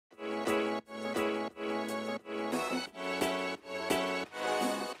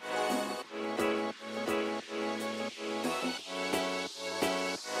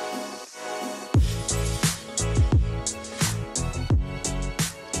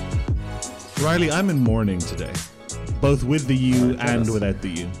Riley, I'm in mourning today, both with the U and without the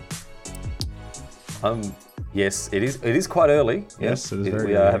U. Yes, it is quite early. Yes, it is very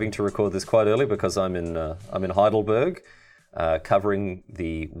We early. are having to record this quite early because I'm in Heidelberg, covering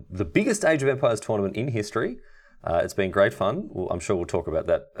the biggest Age of Empires tournament in history. It's been great fun. I'm sure we'll talk about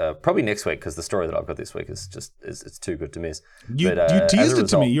that probably next week because the story that I've got this week is just it's too good to miss. You teased it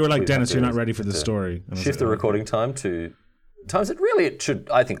to me. You were like, Dennis, you're not ready for this story. And I was Shift like, the "Oh." recording time to times that really it should,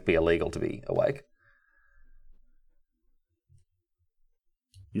 I think, be illegal to be awake.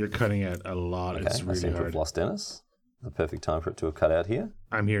 You're cutting out a lot. Okay, It's I really seem to have hard. lost Dennis. The perfect time for it to have cut out here.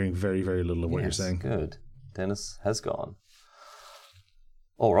 I'm hearing very, very little of what you're Yes, saying. Good. Dennis has gone.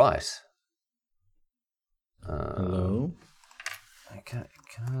 All right. Hello? Okay,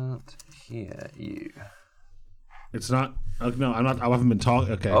 can't hear you. It's not. Oh, no, I'm not. I haven't been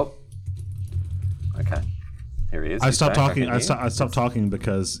talking. Okay. Oh. Okay. Here he is. I He's stopped back. talking. can hear. I stopped talking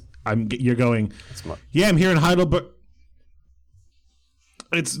because you're going. It's my, Yeah, I'm here in Heidelberg.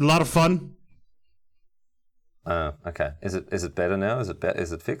 It's a lot of fun. okay. Is it better now? Is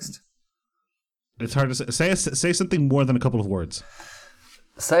it fixed? It's hard to say something more than a couple of words.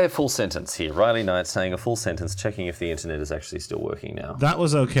 Say a full sentence here. Riley Knight saying a full sentence, checking if the internet is actually still working now. That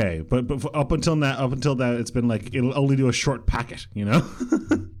was okay, but up until now, it's been like it'll only do a short packet, you know.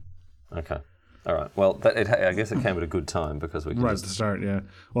 Okay. All right. Well, I guess it came at a good time because we can Right at the start, yeah.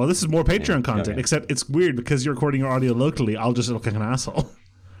 Well, this is more Patreon content, okay. except it's weird because you're recording your audio locally. I'll just look like an asshole.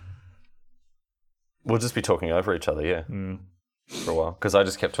 We'll just be talking over each other, yeah, for a while. Because I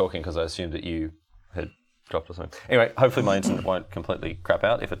just kept talking because I assumed that you had dropped or something. Anyway, hopefully my internet won't completely crap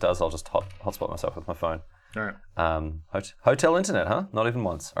out. If it does, I'll just hotspot myself with my phone. All right. Hotel internet, huh? Not even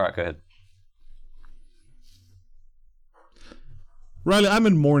once. All right, go ahead. Riley, I'm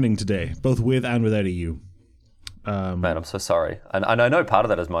in mourning today, both with and without a U. Man, I'm so sorry. And I know part of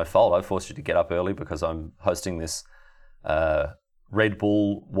that is my fault. I forced you to get up early because I'm hosting this Red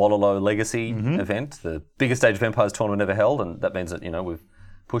Bull Wallaloo Legacy event, the biggest Age of Empires tournament ever held, and that means that we've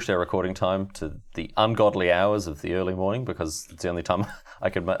pushed our recording time to the ungodly hours of the early morning because it's the only time I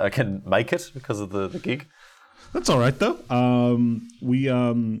can make it because of the gig. That's all right though. We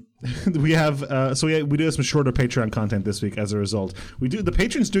do have some shorter Patreon content this week as a result. The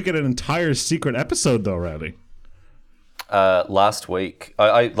patrons do get an entire secret episode though, Riley. Last week,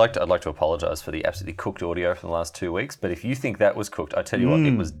 I'd like to apologise for the absolutely cooked audio from the last 2 weeks. But if you think that was cooked, I tell you what,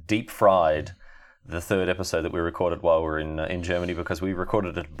 it was deep fried. The third episode that we recorded while we were in Germany because we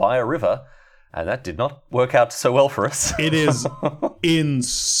recorded it by a river, and that did not work out so well for us. It is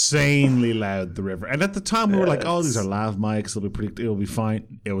insanely loud, the river. And at the time, we were like, "Oh, these are lav mics. It'll be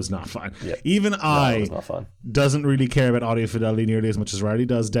fine." It was not fine. Yeah. Even it I was not fine. doesn't really care about audio fidelity nearly as much as Riley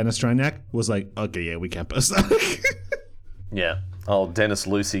does. Dennis Straniak was like, "Okay, yeah, we can't post that." Yeah. Oh, Dennis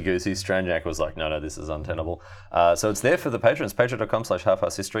Lucy Goosey Stranjak was like, no, this is untenable. So it's there for the patrons,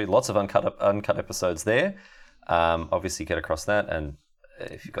 patreon.com/half-asshistory. Lots of uncut episodes there. Obviously, get across that. And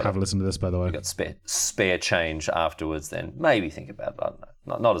if you've got Have a listen to this, by the way. you've got spare change afterwards, then maybe think about it. I don't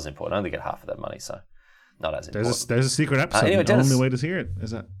know. Not as important. I only get half of that money, so not as important. There's a secret episode. anyway, the Dennis, only way to hear it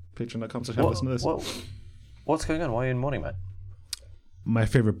is at patreon.com/listen to this. What's going on? Why are you in mourning, mate? My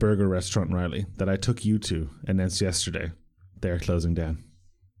favorite burger restaurant, Riley, that I took you to announced yesterday. They're closing down.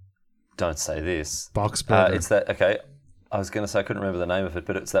 Don't say this. Box Burger. It's that, okay. I was going to say I couldn't remember the name of it,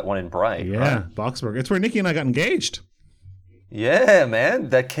 but it's that one in Bray. Yeah, Right? Box Burger. It's where Nikki and I got engaged. Yeah, man.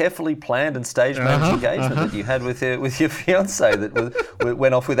 That carefully planned and stage managed engagement that you had with your fiance that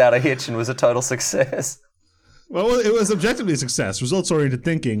went off without a hitch and was a total success. Well, it was objectively a success. Results-oriented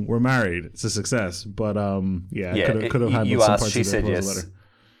thinking. We're married. It's a success. But could have had you some asked, parts she of the said proposal yes. letter.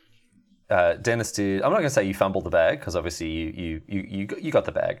 Dennis did. I'm not going to say you fumbled the bag because obviously you got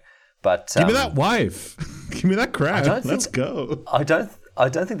the bag, but Give me that wife. Give me that crowd. Let's go. I don't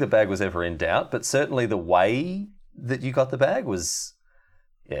think the bag was ever in doubt, but certainly the way that you got the bag was.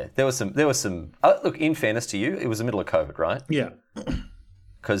 Yeah, there was some. Look, in fairness to you, it was the middle of COVID, right? Yeah.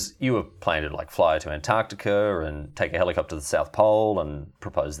 Because you were planning to fly to Antarctica and take a helicopter to the South Pole and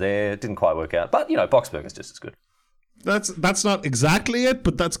propose there. It didn't quite work out, but Boxburger's just as good. That's not exactly it,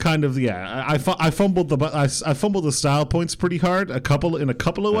 but that's kind of I fumbled the style points pretty hard in a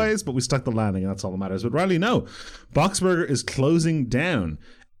couple of ways, but we stuck the landing, and that's all that matters. But Riley, no, Boxburger is closing down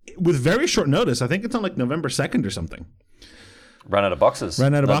with very short notice. I think it's on like November 2nd or something. Run out of boxes.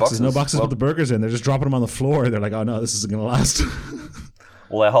 No boxes with the burgers in. They're just dropping them on the floor. They're like, oh no, this isn't going to last.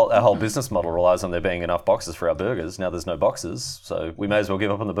 Well, our whole business model relies on there being enough boxes for our burgers. Now there's no boxes, so we may as well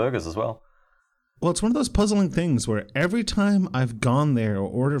give up on the burgers as well. Well, it's one of those puzzling things where every time I've gone there or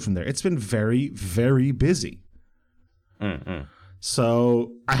ordered from there, it's been very, very busy. Mm-hmm.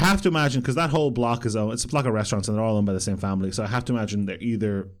 So I have to imagine, because that whole block is owned, it's a block of restaurants and they're all owned by the same family. So I have to imagine they're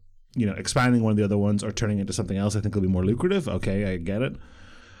either, expanding one of the other ones or turning it into something else I think will be more lucrative. Okay, I get it.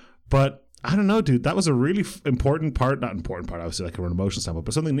 But I don't know, dude. That was a really important part. Not important part, obviously, like from an emotional standpoint,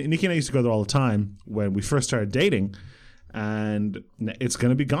 but something Nikki and I used to go there all the time when we first started dating, and it's going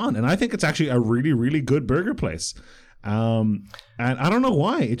to be gone. And I think it's actually a really, really good burger place. And I don't know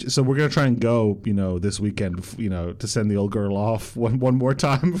why. So we're going to try and go, this weekend, to send the old girl off one more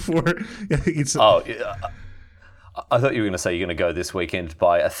time before it's. Oh, yeah. I thought you were going to say you're going to go this weekend,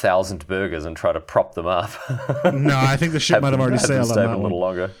 buy 1,000 burgers and try to prop them up. No, I think the ship might have already sailed on that a little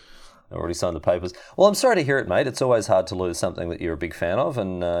longer. I already signed the papers. Well, I'm sorry to hear it, mate. It's always hard to lose something that you're a big fan of,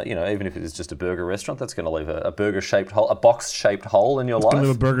 and even if it is just a burger restaurant, that's going to leave a burger-shaped hole, a box-shaped hole in your life. It's going to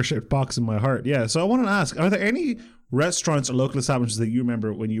leave a burger-shaped box in my heart. Yeah. So I want to ask: are there any restaurants or local establishments that you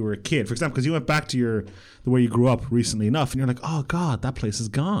remember when you were a kid? For example, because you went back to the way you grew up recently enough, and you're like, "Oh God, that place is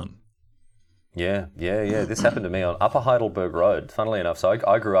gone." Yeah. This happened to me on Upper Heidelberg Road. Funnily enough, so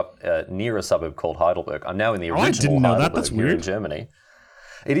I grew up near a suburb called Heidelberg. I'm now in the original I didn't know Heidelberg that. That's here weird. In Germany.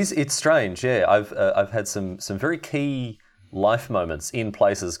 It's strange. Yeah, I've had some very key life moments in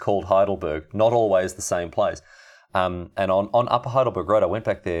places called Heidelberg, not always the same place. And on Upper Heidelberg Road, I went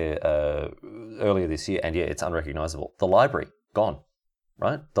back there earlier this year, and yeah, it's unrecognizable. The library gone,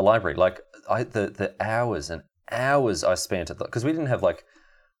 right? The library, like the hours and hours I spent at because we didn't have like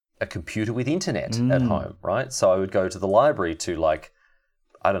a computer with internet at home, right? So I would go to the library to like,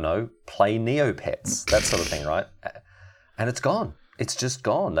 I don't know, play Neopets, that sort of thing, right? And it's gone. It's just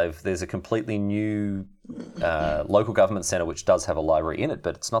gone. There's a completely new local government centre which does have a library in it,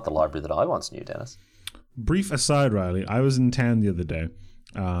 but it's not the library that I once knew, Dennis. Brief aside, Riley. I was in town the other day.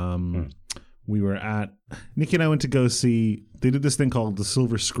 We were at... Nikki and I went to go see... They did this thing called the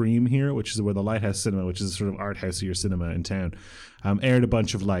Silver Scream here, which is where the Lighthouse Cinema, which is a sort of art house-ier cinema in town, aired a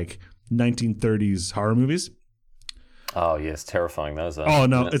bunch of like 1930s horror movies. Oh yes, terrifying those are. Oh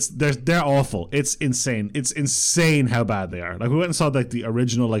no, they're awful. It's insane. It's insane how bad they are. Like we went and saw like the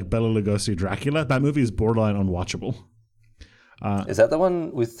original like Bela Lugosi Dracula. That movie is borderline unwatchable. Is that the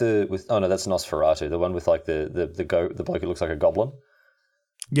one with oh no, that's Nosferatu. The one with like the bloke who looks like a goblin.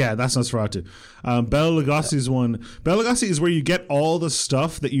 Yeah, that's Nosferatu. Bela Lugosi's one. Bela Lugosi is where you get all the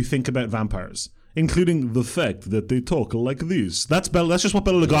stuff that you think about vampires, including the fact that they talk like this. That's just what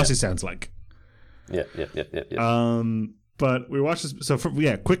Bela Lugosi sounds like. Yeah. But we watched this. So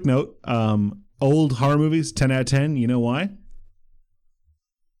quick note. Old horror movies, 10 out of 10. You know why?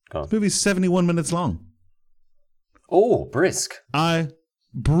 This movie's 71 minutes long. Oh, brisk.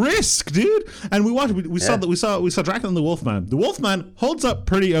 Brisk, dude. And we watched. We saw Dracula and the Wolfman. The Wolfman holds up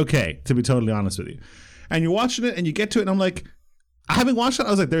pretty okay, to be totally honest with you. And you're watching it, and you get to it, and I'm like, having watched it, I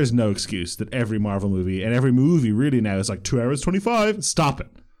was like, there's no excuse that every Marvel movie and every movie really now is like 2 hours 25. Stop it.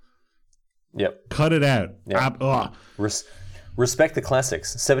 Yep. Cut it out. Yep. Respect the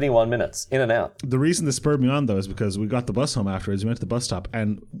classics. 71 minutes, in and out. The reason this spurred me on, though, is because we got the bus home afterwards. We went to the bus stop,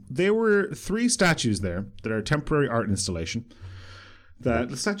 and there were 3 statues there that are temporary art installation.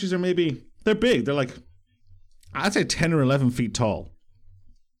 The statues are they're big. They're like, I'd say 10 or 11 feet tall.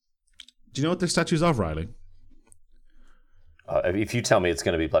 Do you know what they're statues of, Riley? If you tell me it's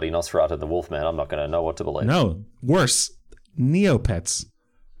going to be bloody Nosferatu the Wolfman, I'm not going to know what to believe. No. Worse. Neopets.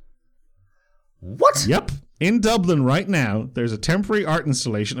 What? Yep. In Dublin right now, there's a temporary art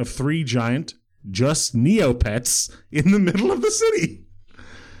installation of 3 giant, just Neopets in the middle of the city.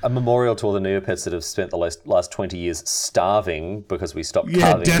 A memorial to all the Neopets that have spent the last 20 years starving because we stopped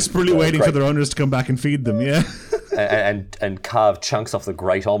carving. Yeah, desperately waiting for their owners to come back and feed them, yeah. and carve chunks off the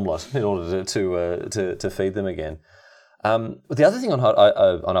great omelette in order to feed them again. The other thing on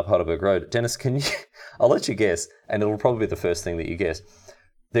Up Heidelberg Road, Dennis, I'll let you guess, and it'll probably be the first thing that you guess.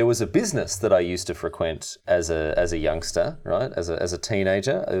 There was a business that I used to frequent as a youngster, right? As a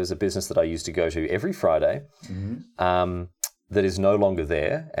teenager, there was a business that I used to go to every Friday. Mm-hmm. That is no longer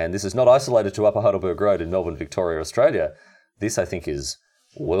there, and this is not isolated to Upper Heidelberg Road in Melbourne, Victoria, Australia. This, I think, is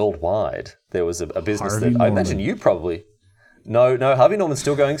worldwide. There was a business Harvey that Norman. I imagine you probably. No, Harvey Norman's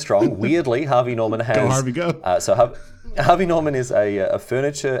still going strong. Weirdly, Harvey Norman has. Go Harvey, go. So Harvey Norman is a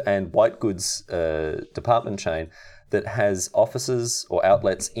furniture and white goods department chain that has offices or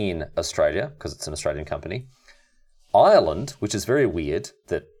outlets in Australia, because it's an Australian company, Ireland, which is very weird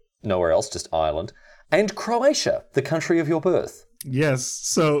that nowhere else, just Ireland, and Croatia, the country of your birth. Yes.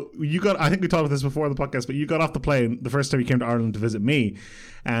 So I think we talked about this before on the podcast, but you got off the plane the first time you came to Ireland to visit me,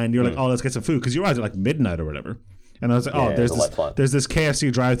 and you're like, oh, let's get some food, because you arrived at like midnight or whatever. And I was like, oh, Yeah, there's this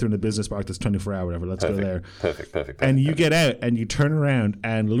KFC drive-thru in the business park that's 24 hour, whatever. Let's go there. Perfect. And you get out and you turn around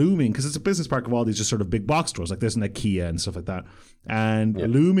and looming, because it's a business park of all these just sort of big box stores, like there's an IKEA and stuff like that. And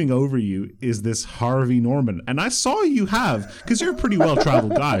looming over you is this Harvey Norman. And I saw you have, because you're a pretty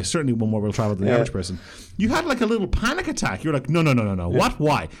well-traveled guy, certainly one more well-traveled than the average person. You had like a little panic attack. You're like, no. Yeah. What?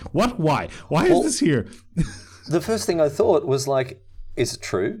 Why? Why is this here? The first thing I thought was like, is it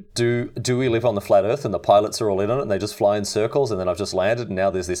true? Do we live on the flat Earth and the pilots are all in on it and they just fly in circles and then I've just landed and now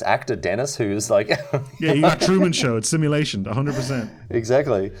there's this actor Dennis who's like... Yeah, you got Truman Show. It's simulation, 100%.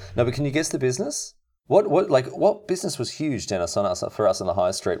 Exactly. No, but can you guess the business? What business was huge, Dennis, for us on the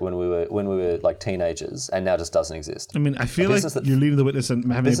high street when we were like teenagers and now just doesn't exist? I mean, I feel like you're leading the witness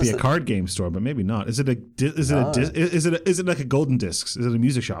and having it be a card game store, but maybe not. Is it like a Golden Discs? Is it a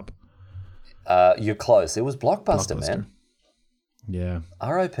music shop? You're close. It was Blockbuster, man. Yeah.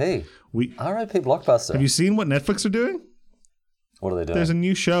 R.I.P. R.I.P. Blockbuster. Have you seen what Netflix are doing? What are they doing? There's a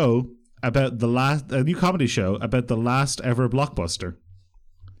new show about a new comedy show about the last ever Blockbuster.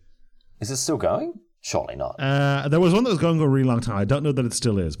 Is it still going? Surely not. There was one that was going for a really long time. I don't know that it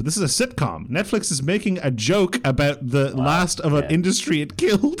still is, but this is a sitcom. Netflix is making a joke about the last of an industry it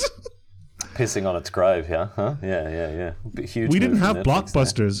killed. Pissing on its grave, yeah? Huh? Yeah. Huge. We didn't have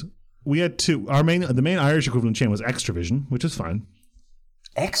Blockbusters. We had two. The main Irish equivalent chain was Extravision, which is fine.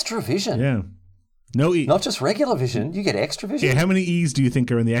 Extravision? Yeah. No E. Not just regular vision. You get Extravision. Yeah, how many E's do you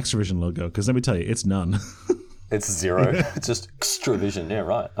think are in the Extravision logo? Because let me tell you, it's none. It's zero. It's just Extravision. Yeah,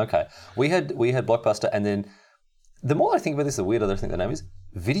 right. Okay. We had Blockbuster, and then the more I think about this, the weirder I think the name is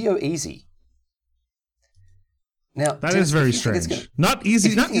Video Easy. Now that is very strange. Not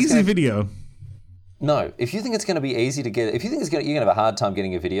easy video. No, if you think it's going to be easy to get, if you think you're going to have a hard time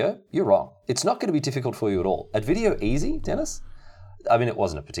getting a video, you're wrong. It's not going to be difficult for you at all. At Video Easy, Dennis, I mean, it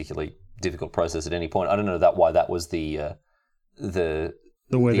wasn't a particularly difficult process at any point. I don't know why that was the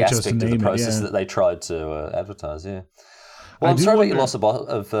way the aspect of the process that they tried to advertise. Yeah. Well, I'm sorry about your loss of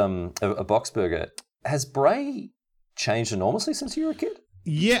Boxburger. Has Bray changed enormously since you were a kid?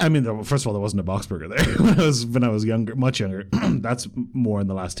 Yeah, I mean, first of all, there wasn't a Boxburger there when I was younger, much younger. That's more in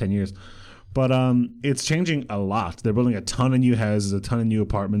the last 10 years. But it's changing a lot. They're building a ton of new houses, a ton of new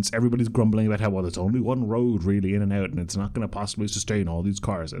apartments. Everybody's grumbling about how, well, there's only one road really in and out, and it's not going to possibly sustain all these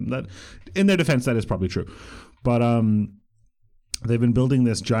cars. And that, in their defense, that is probably true. But they've been building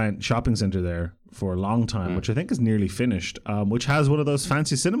this giant shopping center there for a long time, which I think is nearly finished, which has one of those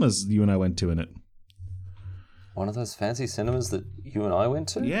fancy cinemas you and I went to in it. One of those fancy cinemas that you and I went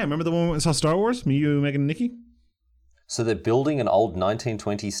to? Yeah, remember the one when we saw Star Wars? Me, you, Megan, and Nikki? So they're building an old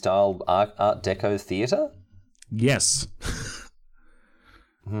 1920s style Art Deco theatre? Yes.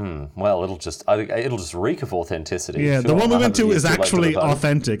 Well, it'll just reek of authenticity. Yeah, the one we went to is actually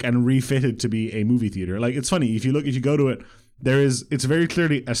authentic and refitted to be a movie theater. Like, it's funny, if you go to it, it's very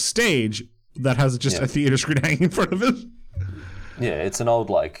clearly a stage that has just a theater screen hanging in front of it. Yeah, it's an old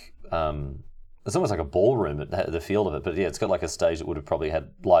it's almost like a ballroom at the field of it, but yeah, it's got like a stage that would have probably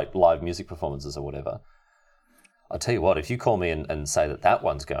had like live music performances or whatever. I'll tell you what, if you call me and say that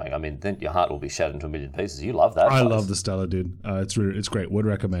one's going, I mean, then your heart will be shattered into a million pieces. You love that place. I love the Stella, dude. It's great. Would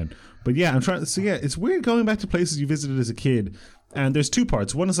recommend. But yeah, it's weird going back to places you visited as a kid. And there's two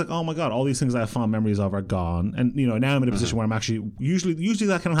parts. One is like, oh my God, all these things I have fond memories of are gone. And, now I'm in a position where I'm actually, usually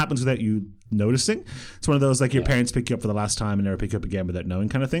that kind of happens without you noticing. It's one of those, like, your parents pick you up for the last time and never pick you up again without knowing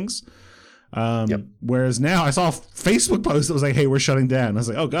kind of things. Whereas now I saw a Facebook post that was like, hey, we're shutting down. I was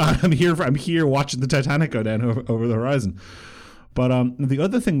like, oh God, I'm here watching the Titanic go down over the horizon. But the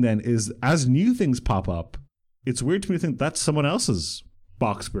other thing then is, as new things pop up, it's weird to me to think that's someone else's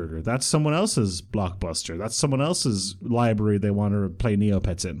Boxburger. That's someone else's Blockbuster. That's someone else's library they want to play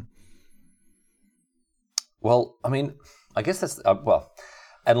Neopets in. Well, I mean, I guess that's,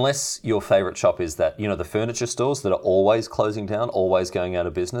 unless your favorite shop is that, the furniture stores that are always closing down, always going out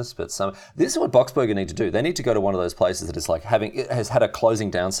of business. But this is what Boxburger need to do. They need to go to one of those places that is like it has had a closing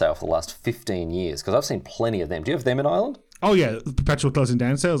down sale for the last 15 years. Because I've seen plenty of them. Do you have them in Ireland? Oh yeah, perpetual closing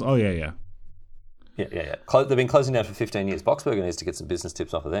down sales. Oh yeah. Yeah. They've been closing down for 15 years. Boxburger needs to get some business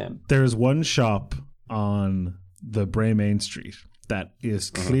tips off of them. There's one shop on the Bray Main Street that is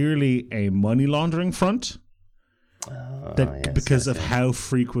clearly a money laundering front. Because of how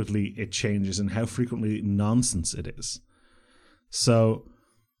frequently it changes and how frequently nonsense it is. So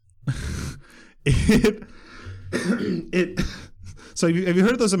So have you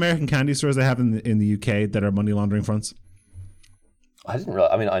heard of those American candy stores they have in the UK that are money laundering fronts? I didn't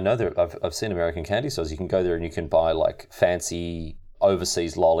realize. I mean, I know that I've seen American candy stores. You can go there and you can buy like fancy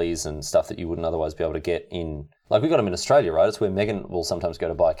overseas lollies and stuff that you wouldn't otherwise be able to get in. Like, we got them in Australia, right? It's where Megan will sometimes go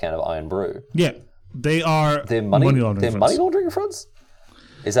to buy a can of Iron Brew. Yeah. They are They're money laundering They're fronts. money laundering fronts?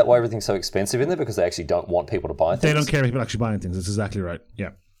 Is that why everything's so expensive in there? Because they actually don't want people to buy things? They don't care if people actually buying things. That's exactly right.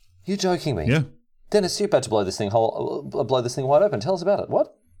 Yeah. You're joking me. Yeah. Dennis, you're about to blow this thing wide open. Tell us about it.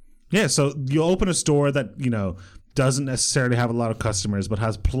 What? Yeah, so you open a store that, doesn't necessarily have a lot of customers, but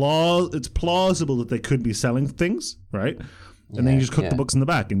has it's plausible that they could be selling things, right? And then you just cook the books in the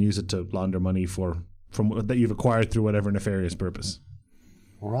back and use it to launder money from that you've acquired through whatever nefarious purpose.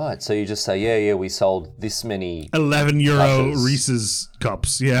 Right. So you just say, we sold this many €11 platters. Reese's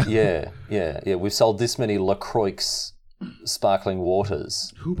cups. Yeah. Yeah. We've sold this many LaCroix sparkling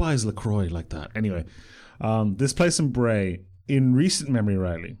waters. Who buys LaCroix like that? Anyway, this place in Bray, in recent memory,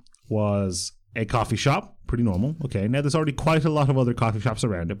 Riley, was a coffee shop. Pretty normal. Okay. Now there's already quite a lot of other coffee shops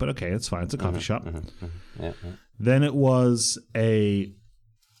around it, but okay, it's fine. It's a coffee shop. Yeah. Then it was a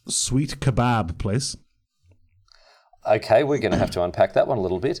sweet kebab place. Okay, we're going to have to unpack that one a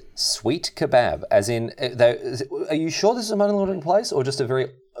little bit. Sweet kebab, as in, are you sure this is a money laundering place, or just a very,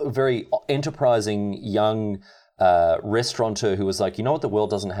 very enterprising young restaurateur who was like, you know what the world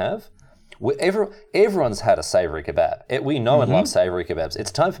doesn't have? Everyone's had a savoury kebab. We know and love savoury kebabs.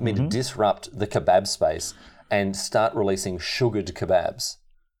 It's time for me to disrupt the kebab space and start releasing sugared kebabs.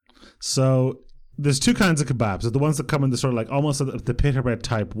 So there's two kinds of kebabs. There's the ones that come in the sort of like almost the pita bread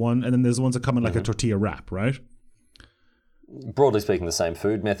type one, and then there's the ones that come in like a tortilla wrap, right? Broadly speaking, the same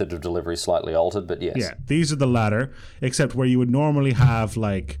food. Method of delivery slightly altered, but yes. Yeah, these are the latter, except where you would normally have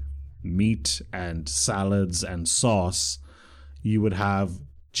like meat and salads and sauce, you would have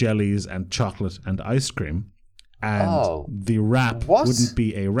jellies and chocolate and ice cream. And the wrap wouldn't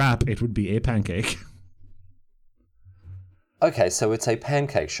be a wrap, it would be a pancake. Okay, so it's a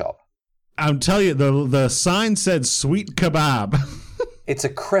pancake shop. I'm telling you, the sign said sweet kebab. It's a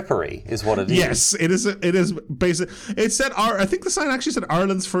creperie, is what it is. Yes, it is. It is basic. It said, I think the sign actually said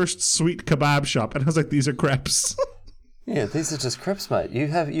Ireland's first sweet kebab shop, and I was like, these are crepes. Yeah, these are just crepes, mate. You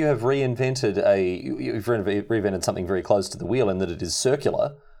have reinvented reinvented something very close to the wheel in that it is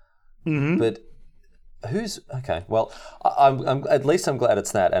circular. Mm-hmm. But okay? Well, I'm at least I'm glad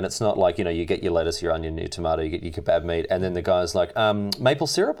it's that, and it's not like you get your lettuce, your onion, your tomato, you get your kebab meat, and then the guy's like, maple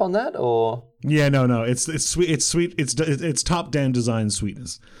syrup on that, or yeah, no, it's sweet, it's top down design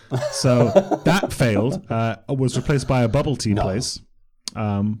sweetness. So that failed. Was replaced by a bubble tea place.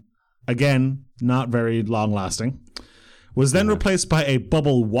 Again, not very long lasting. Was then replaced by a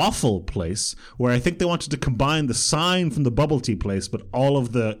bubble waffle place, where I think they wanted to combine the sign from the bubble tea place, but all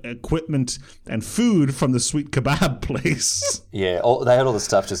of the equipment and food from the sweet kebab place. Yeah, they had all the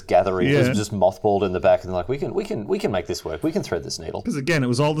stuff just gathering. It was just mothballed in the back, and they're like, we can make this work. We can thread this needle. Because again, it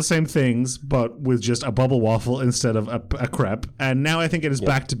was all the same things, but with just a bubble waffle instead of a crepe. And now I think it is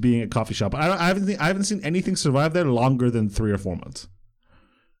back to being a coffee shop. I haven't seen anything survive there longer than 3 or 4 months.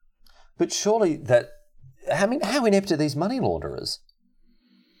 But surely that. How inept are these money launderers?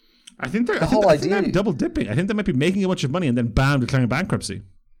 I think they're double dipping. I think they might be making a bunch of money and then bam, declaring bankruptcy.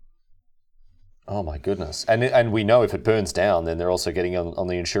 Oh my goodness! And we know if it burns down, then they're also getting on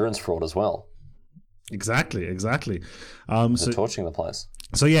the insurance fraud as well. Exactly. They're torching the place.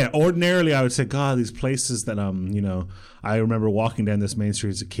 So yeah, ordinarily I would say, God, these places that I remember walking down this main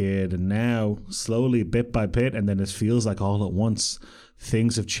street as a kid, and now slowly, bit by bit, and then it feels like all at once.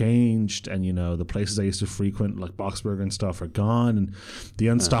 Things have changed, and the places I used to frequent, like Boxburger and stuff, are gone, and the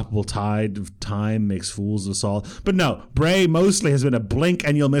unstoppable tide of time makes fools of us all. But no, Bray mostly has been a blink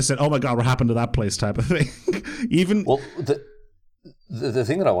and you'll miss it. Oh my God, what happened to that place type of thing. The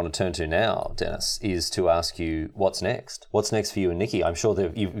thing that I want to turn to now, Dennis, is to ask you what's next. What's next for you and Nikki? I'm sure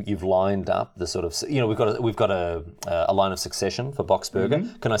that you've lined up the sort of we've got a line of succession for Boxburger.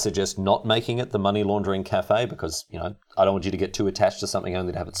 Mm-hmm. Can I suggest not making it the money laundering cafe because I don't want you to get too attached to something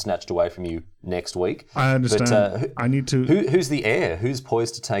only to have it snatched away from you next week. I understand. But, I need to. Who's the heir? Who's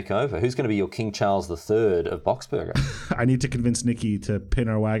poised to take over? Who's going to be your King Charles III of Boxburger? I need to convince Nikki to pin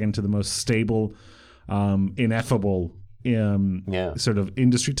our wagon to the most stable, ineffable. Sort of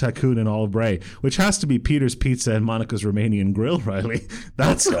industry tycoon in all of Bray, which has to be Peter's Pizza and Monica's Romanian Grill, Riley.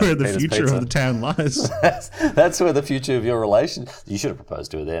 That's where the Peter's future Pizza. Of the town lies. That's where the future of your relation. You should have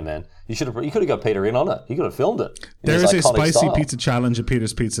proposed to her there, man. You could have got Peter in on it. You could have filmed it. There is a spicy pizza challenge at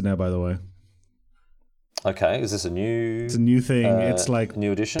Peter's Pizza now, by the way. Okay, is this a new? It's a new thing. It's like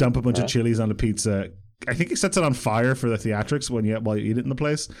new edition. Dump a bunch of chilies on a pizza. I think he sets it on fire for the theatrics while you eat it in the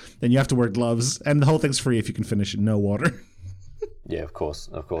place. Then you have to wear gloves, and the whole thing's free if you can finish it. No water. Yeah, of course.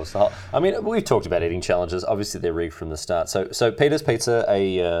 I mean, we've talked about eating challenges. Obviously, they're rigged from the start. So Peter's Pizza,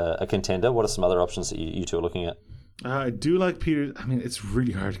 a contender. What are some other options that you two are looking at? I do like Peter's. I mean, it's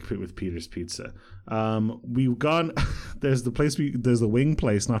really hard to compete with Peter's Pizza. We've gone. There's the wing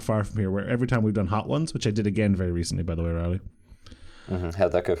place not far from here where every time we've done hot ones, which I did again very recently, by the way, Riley.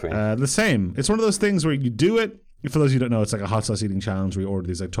 How'd that go for you? The same. It's one of those things where you do it. For those of you who don't know, it's like a hot sauce eating challenge where you order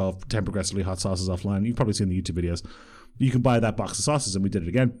these like 10 progressively hot sauces offline. You've probably seen the YouTube videos. You can buy that box of sauces, and we did it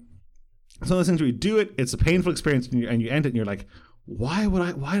again. Some of those things where you do it, it's a painful experience, and you end it, and you're like, why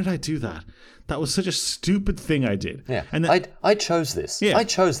did I do that? That was such a stupid thing I did. Yeah, and then, I chose this. Yeah. I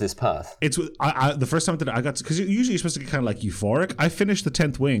chose this path. It's the first time that I got to, because usually you're supposed to get kind of like euphoric. I finished the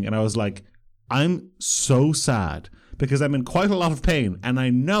 10th wing, and I was like, I'm so sad because I'm in quite a lot of pain, and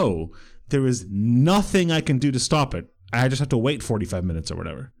I know there is nothing I can do to stop it. I just have to wait 45 minutes or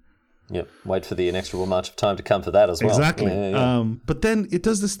whatever. Yep, wait for the inexorable march of time to come for that as well. Exactly. Yeah. But then it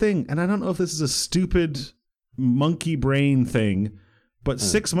does this thing, and I don't know if this is a stupid monkey brain thing, but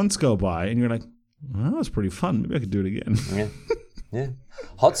 6 months go by, and you're like, well, that was pretty fun. Maybe I could do it again. Yeah.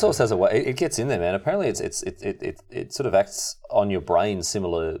 Hot sauce has a way. It gets in there, man. Apparently, it sort of acts on your brain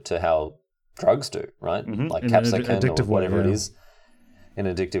similar to how drugs do, right? Mm-hmm. Like capsicum or whatever it is. In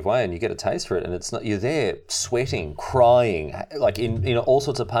an addictive way, and you get a taste for it, and it's not, you're there sweating, crying, like in all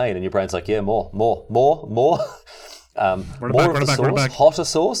sorts of pain, and your brain's like, yeah, more, more of the sauce, hotter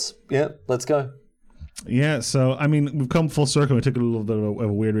sauce, yeah, let's go. Yeah, so I mean, we've come full circle. We took a little bit of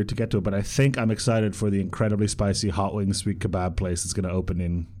a weird route to get to it, but I think I'm excited for the incredibly spicy hot wing sweet kebab place that's going to open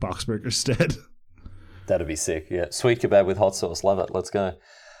in Boxburgerstead. That'd be sick. Yeah, sweet kebab with hot sauce, love it. Let's go.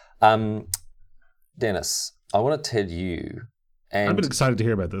 Dennis, I want to tell you. And, I've been excited to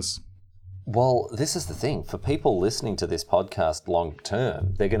hear about this. Well, this is the thing. For people listening to this podcast long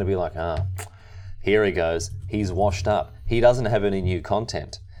term, they're going to be like, here he goes. He's washed up. He doesn't have any new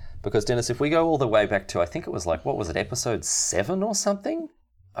content. Because, Dennis, if we go all the way back to, I think it was like, what was it, episode 7 or something?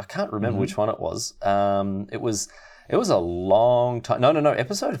 I can't remember which one it was. It was a long time. No,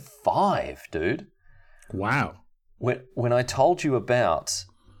 episode 5, dude. Wow. When I told you about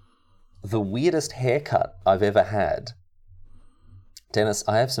the weirdest haircut I've ever had, Dennis,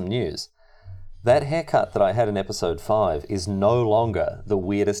 I have some news. That haircut that I had in episode 5 is no longer the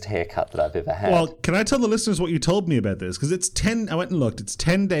weirdest haircut that I've ever had. Well, can I tell the listeners what you told me about this? Because I went and looked, it's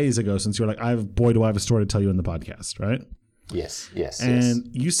 10 days ago since you were like, boy, do I have a story to tell you in the podcast, right? Yes. And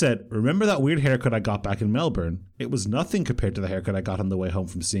you said, remember that weird haircut I got back in Melbourne? It was nothing compared to the haircut I got on the way home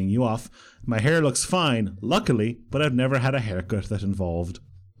from seeing you off. My hair looks fine, luckily, but I've never had a haircut that involved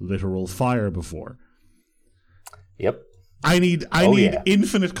literal fire before. Yep. I need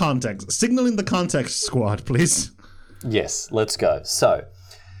infinite context. Signaling the context, squad, please. Yes, let's go. So,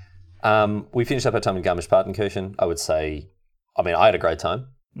 we finished up our time in Garmisch-Partenkirchen. I would say, I had a great time.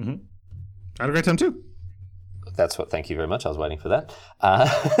 Mm-hmm. I had a great time too. Thank you very much. I was waiting for that. I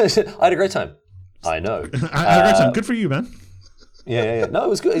had a great time. I know. I had a great time. Good for you, man. Yeah. No, it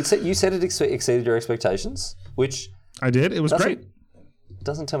was good. You said it exceeded your expectations, which... I did. It was great.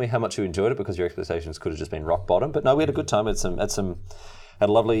 Doesn't tell me how much you enjoyed it because your expectations could have just been rock bottom. But no, we had a good time. Had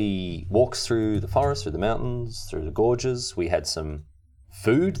lovely walks through the forest, through the mountains, through the gorges. We had some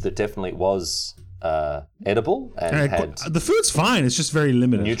food that definitely was edible and had the food's fine. It's just very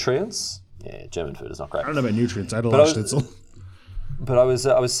limited. Nutrients. Yeah, German food is not great. I don't know about nutrients. I had a lot of schnitzel. But I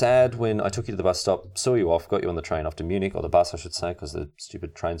was sad when I took you to the bus stop, saw you off, got you on the train off to Munich, or the bus, I should say, because the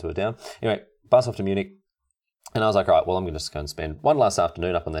stupid trains were down. Anyway, bus off to Munich. And I was like, all right, well, I'm going to just go and spend one last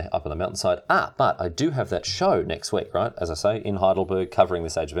afternoon up on the mountainside. But I do have that show next week, right? As I say, in Heidelberg, covering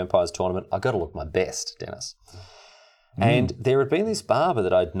this Age of Empires tournament. I got to look my best, Dennis. And there had been this barber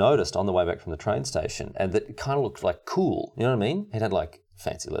that I'd noticed on the way back from the train station, and that kind of looked like cool. You know what I mean? It had like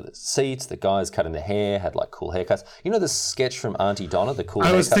fancy leather seats. The guys cutting their hair had like cool haircuts. You know the sketch from Auntie Donna, the cool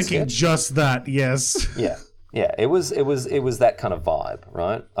haircut sketch? I was thinking just that. Yes. Yeah, it was that kind of vibe,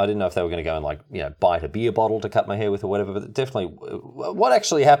 right? I didn't know if they were going to go and bite a beer bottle to cut my hair with or whatever, but definitely what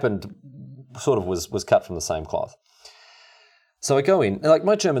actually happened sort of was cut from the same cloth. So I go in, like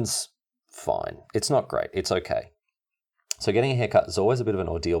my German's fine. It's not great. It's okay. So getting a haircut is always a bit of an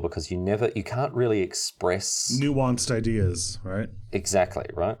ordeal because you can't really express nuanced ideas, right? Exactly,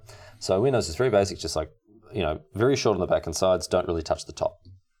 right? So Windows is very basic, just like, very short on the back and sides, don't really touch the top.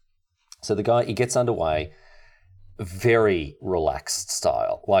 So the guy, he gets underway. Very relaxed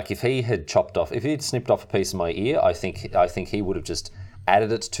style. Like if he had snipped off a piece of my ear, I think he would have just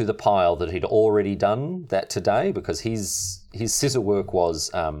added it to the pile that he'd already done that today because his scissor work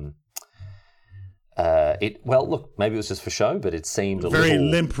was look, maybe it was just for show, but it seemed very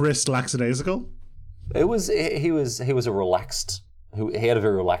limp wrist lackadaisical. He was a relaxed. He had a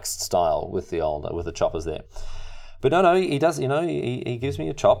very relaxed style with the choppers there. But no, he does, he gives me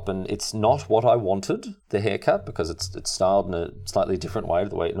a chop, and it's not what I wanted, the haircut, because it's styled in a slightly different way to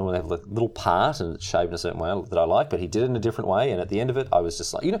the way it normally have a little part and it's shaved in a certain way that I like, but he did it in a different way, and at the end of it, I was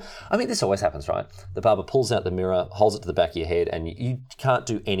just like, this always happens, right? The barber pulls out the mirror, holds it to the back of your head, and you can't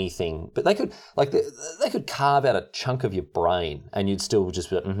do anything, but they could carve out a chunk of your brain, and you'd still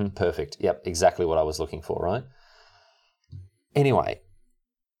just be like, perfect, yep, exactly what I was looking for, right? Anyway,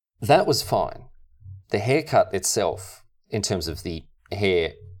 that was fine. The haircut itself, in terms of the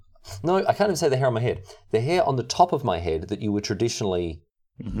hair, no, I can't even say the hair on my head. The hair on the top of my head that you would traditionally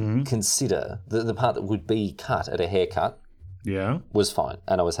consider, the part that would be cut at a haircut, was fine,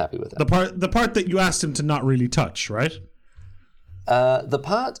 and I was happy with it. The part that you asked him to not really touch, right? The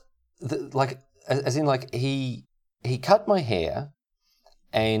part, he cut my hair,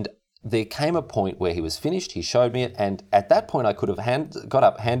 and there came a point where he was finished, he showed me it, and at that point I could have got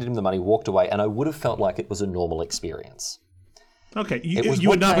up, handed him the money, walked away, and I would have felt like it was a normal experience. Okay, you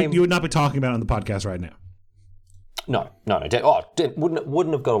would not be talking about it on the podcast right now. No.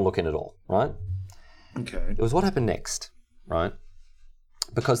 Wouldn't have got a look in at all, right? Okay. It was what happened next, right?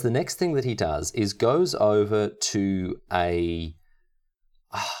 Because the next thing that he does is goes over to I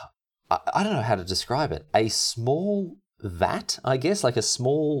don't know how to describe it, a small vat, I guess,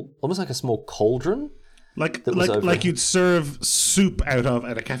 almost like a small cauldron. Like you'd serve soup out of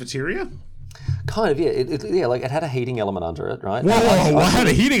at a cafeteria? Kind of, yeah. It had a heating element under it, right? Whoa, what had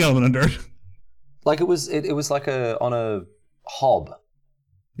a heating element under it? Like it was like on a hob.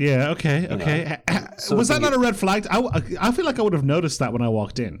 Yeah, okay. Was that not a red flag? I feel like I would have noticed that when I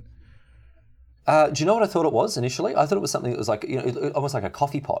walked in. Do you know what I thought it was initially? I thought it was something that was like, almost like a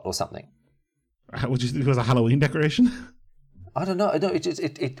coffee pot or something. Would you think it was a Halloween decoration? I don't know. No,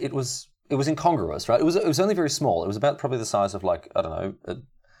 it was incongruous, right? It was only very small. It was about probably the size of like, I don't know, a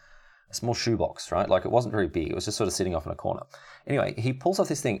small shoebox, right? Like it wasn't very big. It was just sort of sitting off in a corner. Anyway, he pulls off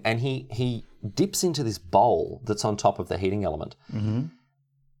this thing and he dips into this bowl that's on top of the heating element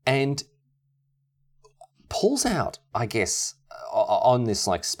and pulls out, I guess, on this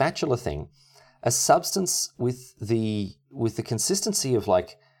like spatula thing, a substance with the consistency of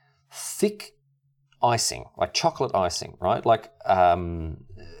like thick icing, like chocolate icing, right? Like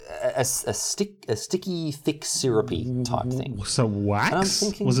a sticky, thick, syrupy type thing. So wax? And I'm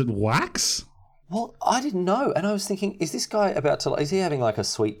thinking, was it wax? Well, I didn't know, and I was thinking, is this guy is he having like a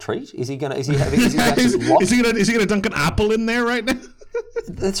sweet treat? Is he gonna dunk an apple in there right now?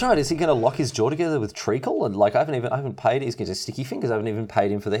 That's right. Is he gonna lock his jaw together with treacle? And like I haven't paid. He's getting sticky fingers. I haven't even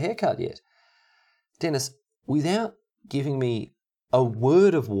paid him for the haircut yet. Dennis, without giving me a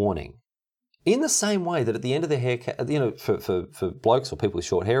word of warning, in the same way that at the end of the haircut, for blokes or people with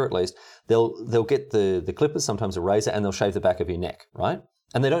short hair at least, they'll get the clippers, sometimes a razor, and they'll shave the back of your neck, right?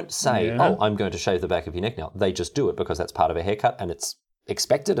 And they don't say, oh, I'm going to shave the back of your neck now. They just do it because that's part of a haircut and it's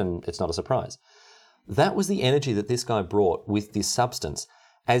expected and it's not a surprise. That was the energy that this guy brought with this substance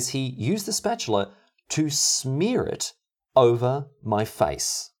as he used the spatula to smear it over my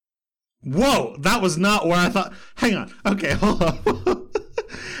face. Whoa, that was not where I thought. Hang on. Okay, hold on.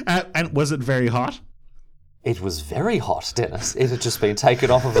 And was it very hot? It was very hot, Dennis. It had just been taken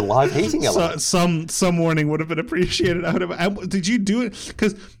off of a live heating element. So some warning would have been appreciated out of it. And did you do it?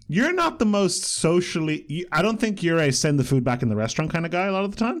 Because you're not the most socially... I don't think you're a send the food back in the restaurant kind of guy a lot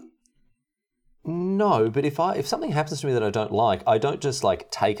of the time. No, but if something happens to me that I don't like, I don't just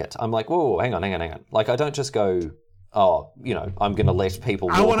like take it. I'm like, whoa, hang on. Like I don't just go... I'm going to let people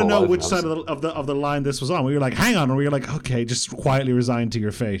walk. I want to know which side of the line this was on. Where you're like, hang on, or where you're like, okay, just quietly resign to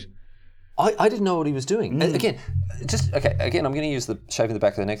your fate. I didn't know what he was doing. Again, I'm going to use the shaving the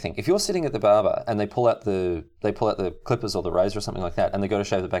back of the neck thing. If you're sitting at the barber and they pull out the clippers or the razor or something like that, and they go to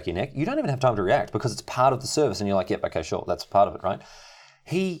shave the back of your neck, you don't even have time to react because it's part of the service, and you're like, yep, okay, sure, that's part of it, right?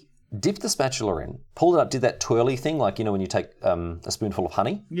 He dipped the spatula in, pulled it up, did that twirly thing, like when you take a spoonful of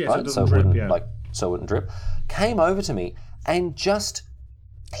honey, right? So it wouldn't drip. Came over to me and just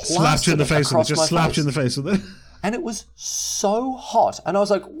slapped you in the face with it. Just slapped you in the face with it. And it was so hot. And I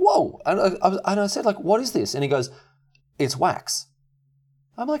was like, whoa. And I said, like, what is this? And he goes, it's wax.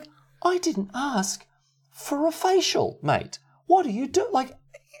 I'm like, I didn't ask for a facial, mate. What do you do? Like,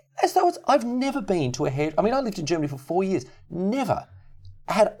 as though I've never been to a hair... I mean, I lived in Germany for 4 years. Never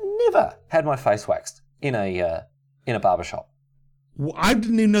had my face waxed in a barbershop. Well, I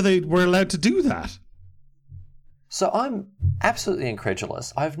didn't even know they were allowed to do that. So I'm absolutely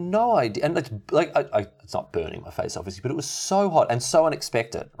incredulous. I have no idea. And it's like, it's not burning my face, obviously, but it was so hot and so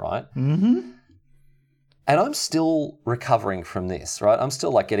unexpected, right? Mm-hmm. And I'm still recovering from this, right? I'm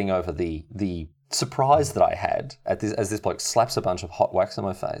still like getting over the surprise that I had as this bloke slaps a bunch of hot wax on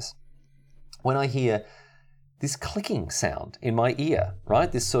my face. When I hear, this clicking sound in my ear,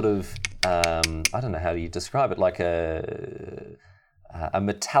 right? This sort of, I don't know how you describe it, like a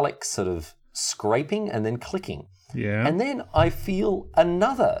metallic sort of scraping and then clicking. Yeah. And then I feel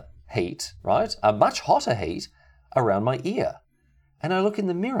another heat, right? A much hotter heat around my ear. And I look in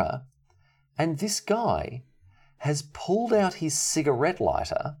the mirror and this guy has pulled out his cigarette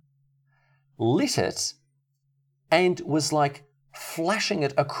lighter, lit it, and was like flashing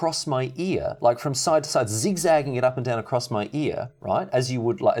it across my ear, like from side to side, zigzagging it up and down across my ear, right? As you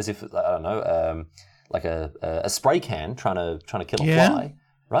would, like, as if, I don't know, like a spray can trying to kill a fly,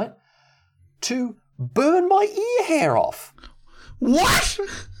 right? To burn my ear hair off. What?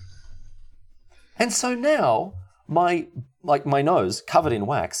 And so now my nose covered in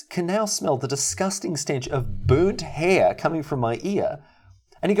wax can now smell the disgusting stench of burnt hair coming from my ear.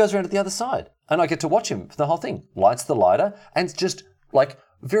 And he goes around to the other side. And I get to watch him for the whole thing. Lights the lighter and just like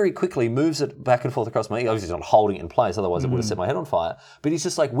very quickly moves it back and forth across my ear. Obviously he's not holding it in place, otherwise it would have set my head on fire. But he's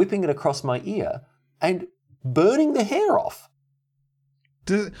just like whipping it across my ear and burning the hair off.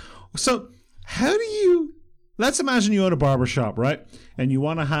 So how do you... Let's imagine you own a barber shop, right? And you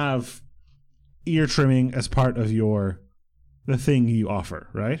want to have ear trimming as part of the thing you offer,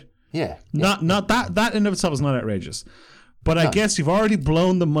 right? Yeah. Not that in of itself is not outrageous. But I guess you've already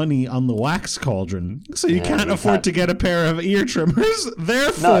blown the money on the wax cauldron, so you can't afford to get a pair of ear trimmers.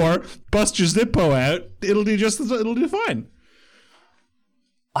 Therefore, bust your Zippo out. It'll do fine.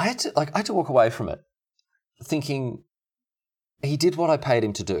 I had to walk away from it thinking he did what I paid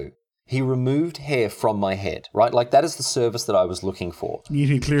him to do. He removed hair from my head, right? Like that is the service that I was looking for. You need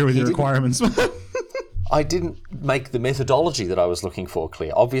to be clear with your requirements. I didn't make the methodology that I was looking for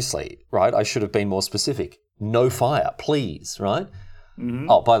clear, obviously, right? I should have been more specific. No fire, please, right? Mm-hmm.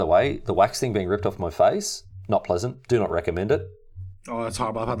 Oh, by the way, the wax thing being ripped off my face, not pleasant. Do not recommend it. Oh, that's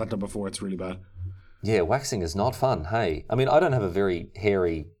horrible. I've had that done before. It's really bad. Yeah, waxing is not fun, hey. I mean, I don't have a very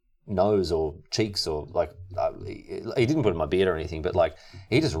hairy nose or cheeks or like, he didn't put it in my beard or anything, but like,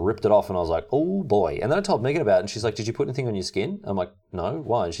 he just ripped it off and I was like, oh boy. And then I told Megan about it and she's like, did you put anything on your skin? I'm like, no,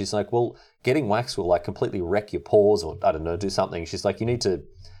 why? And she's like, well, getting wax will like completely wreck your pores or I don't know, do something. She's like, you need to,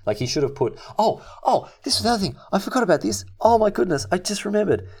 like he should have put, this was the other thing. I forgot about this. Oh my goodness, I just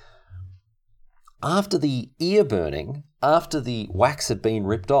remembered. After the ear burning, after the wax had been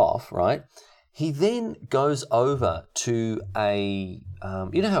ripped off, right, he then goes over to a,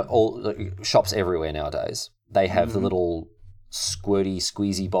 you know how all shops everywhere nowadays, they have the little squirty,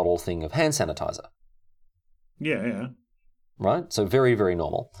 squeezy bottle thing of hand sanitizer. Yeah. Right? So very, very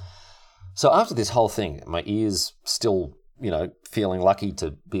normal. So after this whole thing, my ears still, feeling lucky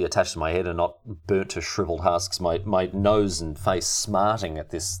to be attached to my head and not burnt to shriveled husks, my nose and face smarting at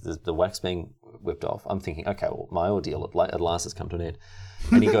the wax being whipped off. I'm thinking, okay, well, my ordeal at last has come to an end.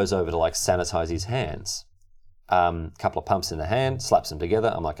 And he goes over to like sanitize his hands. Couple of pumps in the hand, slaps them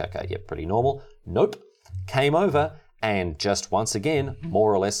together. I'm like, okay, yeah, pretty normal. Nope. Came over and just once again,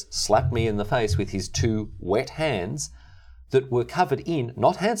 more or less, slapped me in the face with his two wet hands that were covered in,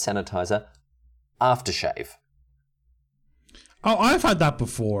 not hand sanitizer, aftershave. Oh, I've had that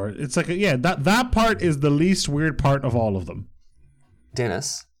before. It's like, that part is the least weird part of all of them.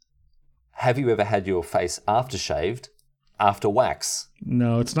 Dennis, have you ever had your face aftershaved after wax?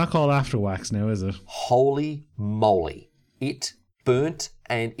 No, it's not called after wax now, is it? Holy moly. It burnt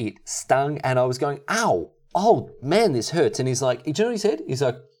and it stung and I was going, ow, oh man, this hurts. And he's like, do you know what he said? He's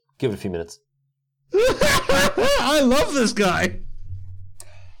like, give it a few minutes. I love this guy.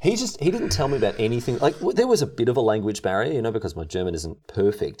 He didn't tell me about anything. Like there was a bit of a language barrier, because my German isn't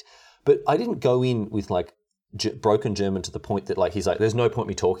perfect, but I didn't go in with like broken German to the point that like he's like, there's no point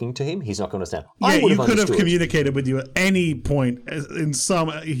me talking to him. He's not going to understand. Yeah, you could have communicated with you at any point. In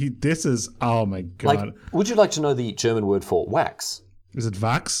some, this is, oh my god. Like, would you like to know the German word for wax? Is it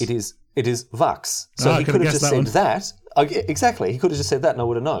Vax? It is Vax. So he could have just said that. Exactly. He could have just said that and I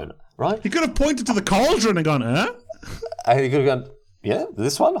would have known, right? He could have pointed to the cauldron and gone, huh? And he could have gone, yeah,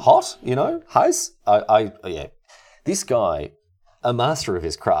 this one, hot, heiß. Yeah. This guy, a master of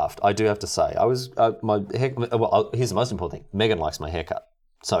his craft, I do have to say. I was, my hair, well, here's the most important thing. Megan likes my haircut.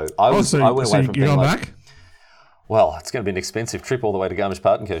 So I went away from being like, back? Well, it's going to be an expensive trip all the way to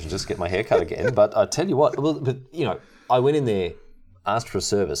Garmisch-Partenkirchen just to get my hair cut again. But I tell you what, I went in there, asked for a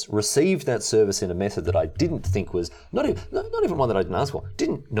service, received that service in a method that I didn't think was, not even one that I didn't ask for,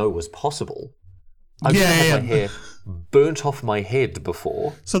 didn't know was possible. I've had my hair burnt off my head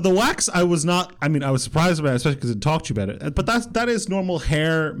before. So the wax, I was surprised about it, especially because I talked to you about it. But that is normal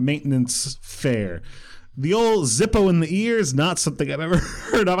hair maintenance fare. The old Zippo in the ear is not something I've ever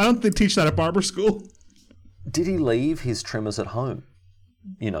heard of. I don't think they teach that at barber school. Did he leave his trimmers at home?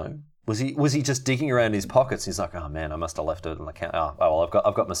 Was he just digging around in his pockets? He's like, oh man, I must have left it on the counter. Oh well,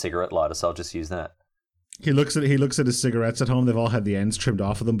 I've got my cigarette lighter, so I'll just use that. He looks at his cigarettes at home. They've all had the ends trimmed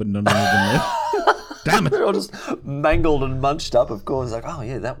off of them, but none of them have been lit. Damn it! They're all just mangled and munched up. Of course, like, oh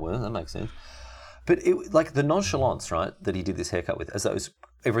yeah, that makes sense. But it, like the nonchalance, right, that he did this haircut with, as though it was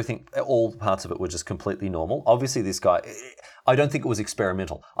everything, all parts of it were just completely normal. Obviously, this guy, I don't think it was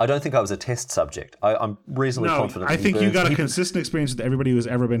experimental. I don't think I was a test subject. I'm reasonably confident. I think you got a consistent experience with everybody who's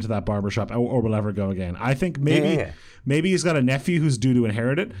ever been to that barbershop or will ever go again. I think maybe he's got a nephew who's due to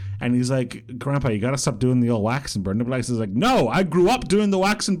inherit it, and he's like, Grandpa, you got to stop doing the old wax and burn. The Black's is like, no, I grew up doing the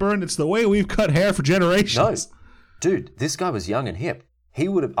wax and burn. It's the way we've cut hair for generations. No, dude, this guy was young and hip. He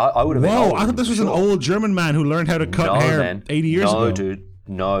would have. I would have. Whoa! I thought this was an old German man who learned how to cut hair 80 years ago. No, dude.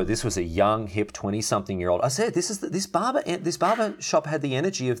 No, this was a young, hip, 20-something-year-old. I said this barber shop had the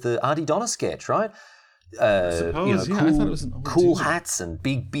energy of the Auntie Donna sketch, right? I suppose, I thought it was an old cool hats and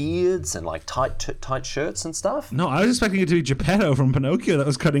big beards and like tight shirts and stuff. No, I was expecting it to be Geppetto from Pinocchio that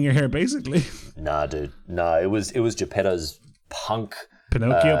was cutting your hair, basically. Nah, dude. No, it was Geppetto's punk.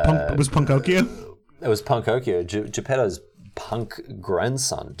 Pinocchio? It was Punkocchio? It was Punkocchio. Geppetto's punk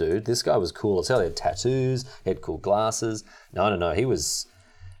grandson, dude. This guy was cool as hell. He had tattoos. He had cool glasses. No. He was...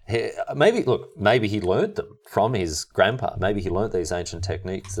 maybe he learned them from his grandpa. Maybe he learned these ancient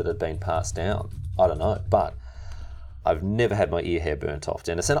techniques that had been passed down. I don't know. But I've never had my ear hair burnt off,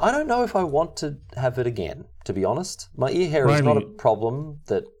 Dennis. And I don't know if I want to have it again, to be honest. My ear hair is not a problem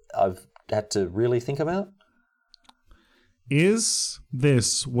that I've had to really think about. Is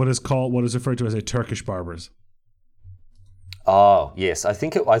this what is referred to as a Turkish barber's? Oh, yes. I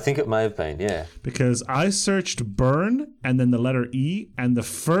think it may have been, yeah. Because I searched burn and then the letter E, and the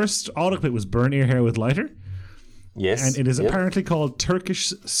first autocomplete was burn ear hair with lighter. Yes. And it is apparently called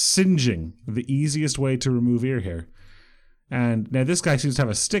Turkish singeing, the easiest way to remove ear hair. And now this guy seems to have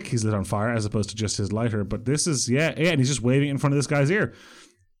a stick he's lit on fire as opposed to just his lighter, but this is, and he's just waving it in front of this guy's ear.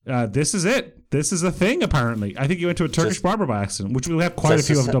 This is it. This is a thing, apparently. I think you went to a Turkish barber by accident, which we have quite a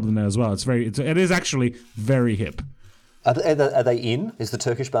few of in Dublin now as well. It is actually very hip. Are they in? Is the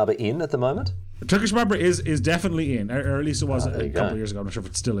Turkish barber in at the moment? The Turkish barber is definitely in, or at least it was a couple of years ago. I'm not sure if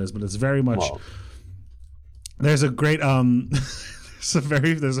it still is, but it's very much. Well, there's a great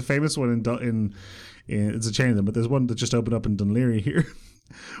there's a famous one in it's a chain of them, but there's one that just opened up in Dunleary here,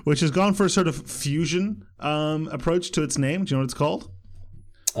 which has gone for a sort of fusion approach to its name. Do you know what it's called?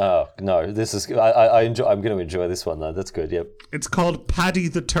 Oh no, this is I enjoy. I'm going to enjoy this one though. That's good. Yep. It's called Paddy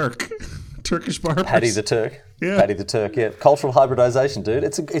the Turk. Turkish barbers. Paddy the Turk. Yeah. Paddy the Turk. Yeah. Cultural hybridization, dude.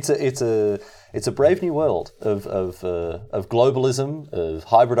 It's a brave new world of globalism, of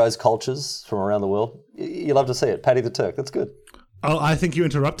hybridized cultures from around the world. You love to see it. Paddy the Turk. That's good. Oh, I think you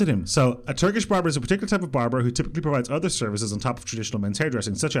interrupted him. So, a Turkish barber is a particular type of barber who typically provides other services on top of traditional men's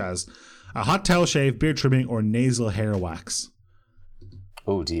hairdressing, such as a hot towel shave, beard trimming, or nasal hair wax.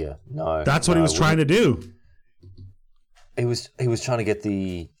 Oh dear, no. That's what he was trying to do. He was trying to get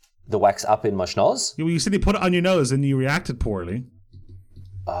the wax up in my schnoz? You said you put it on your nose and you reacted poorly.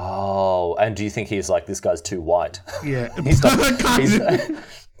 Oh, and do you think he's like, this guy's too white? Yeah. He's not going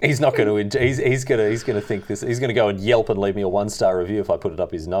to. He's going to think this. He's going to go and Yelp and leave me a 1-star review if I put it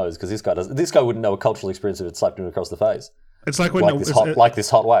up his nose, because this guy wouldn't know a cultural experience if it slapped him across the face. It's like when this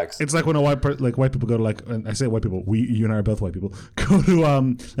hot wax. It's like when white people go to and I say white people, you and I are both white people, go to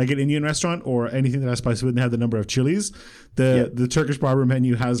like an Indian restaurant or anything that has spicy food and they have the number of chilies. The Turkish barber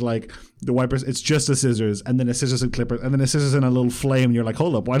menu has like the white person, it's just a scissors and then a scissors and clippers and then a scissors and a little flame, and you're like,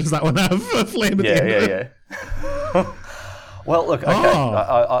 hold up, why does that one have a flame at the end? Yeah. Well, look,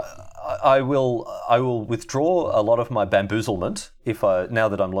 okay. I will withdraw a lot of my bamboozlement now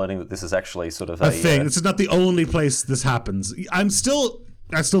that I'm learning that this is actually sort of a thing. This is not the only place this happens. I still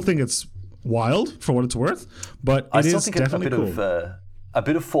think it's wild for what it's worth, but it is definitely cool. A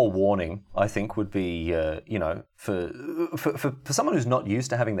bit of forewarning, I think, would be for someone who's not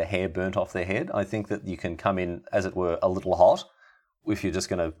used to having their hair burnt off their head. I think that you can come in, as it were, a little hot if you're just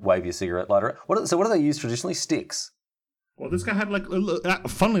going to wave your cigarette lighter. So what do they use traditionally? Sticks. Well, this guy had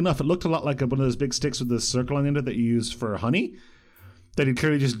funnily enough, it looked a lot like one of those big sticks with the circle on the end of it that you use for honey, that he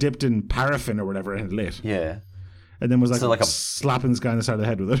clearly just dipped in paraffin or whatever and lit. Yeah. And then was slapping this guy on the side of the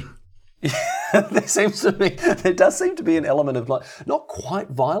head with it. There does seem to be an element of not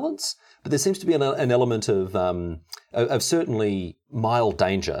quite violence, but there seems to be an element of certainly mild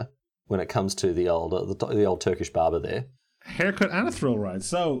danger when it comes to the old Turkish barber there. Haircut and a thrill ride.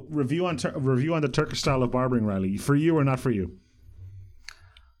 So, review on the Turkish style of barbering, Riley. For you or not for you?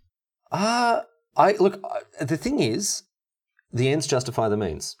 The thing is, the ends justify the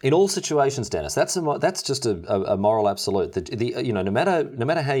means in all situations, Dennis. That's just a moral absolute. No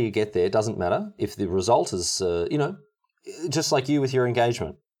matter how you get there, it doesn't matter if the result is just like you with your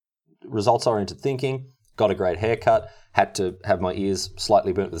engagement. Results oriented thinking. Got a great haircut. Had to have my ears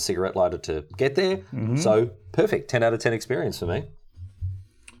slightly burnt with a cigarette lighter to get there. Mm-hmm. So perfect. 10 out of 10 experience for me.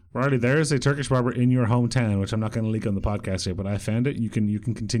 Riley, there is a Turkish barber in your hometown, which I'm not going to leak on the podcast here, but I found it. You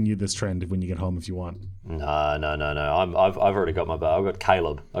can continue this trend when you get home if you want. No. I've already got my bar. I've got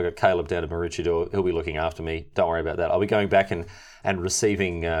Caleb. I've got Caleb down at Maroochydore. He'll be looking after me. Don't worry about that. I'll be going back and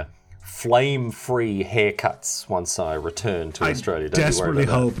receiving flame-free haircuts once I return to Australia. Don't desperately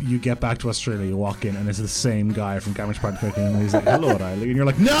hope you get back to Australia, you walk in, and it's the same guy from Garmisch Park Cooking, and he's like, "Hello, Riley," and you're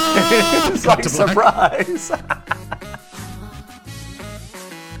like, "No!" It's like a surprise.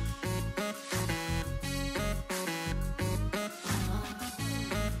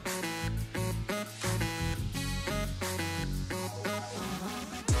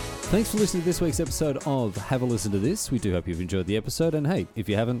 Thanks for listening to this week's episode of Have a Listen to This. We do hope you've enjoyed the episode. And hey, if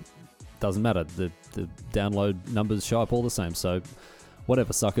you haven't, doesn't matter. The download numbers show up all the same. So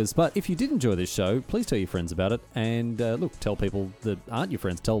whatever, suckers. But if you did enjoy this show, please tell your friends about it. And look, tell people that aren't your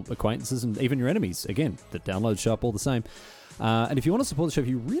friends. Tell acquaintances and even your enemies. Again, the downloads show up all the same. And if you want to support the show, if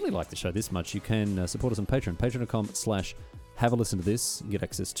you really like the show this much, you can support us on Patreon. Patreon.com/Have a Listen to This. You get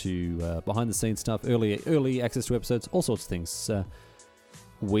access to behind-the-scenes stuff, early access to episodes, all sorts of things.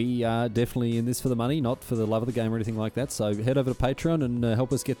 We are definitely in this for the money, not for the love of the game or anything like that. So head over to Patreon and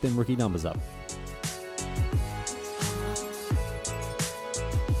help us get them rookie numbers up.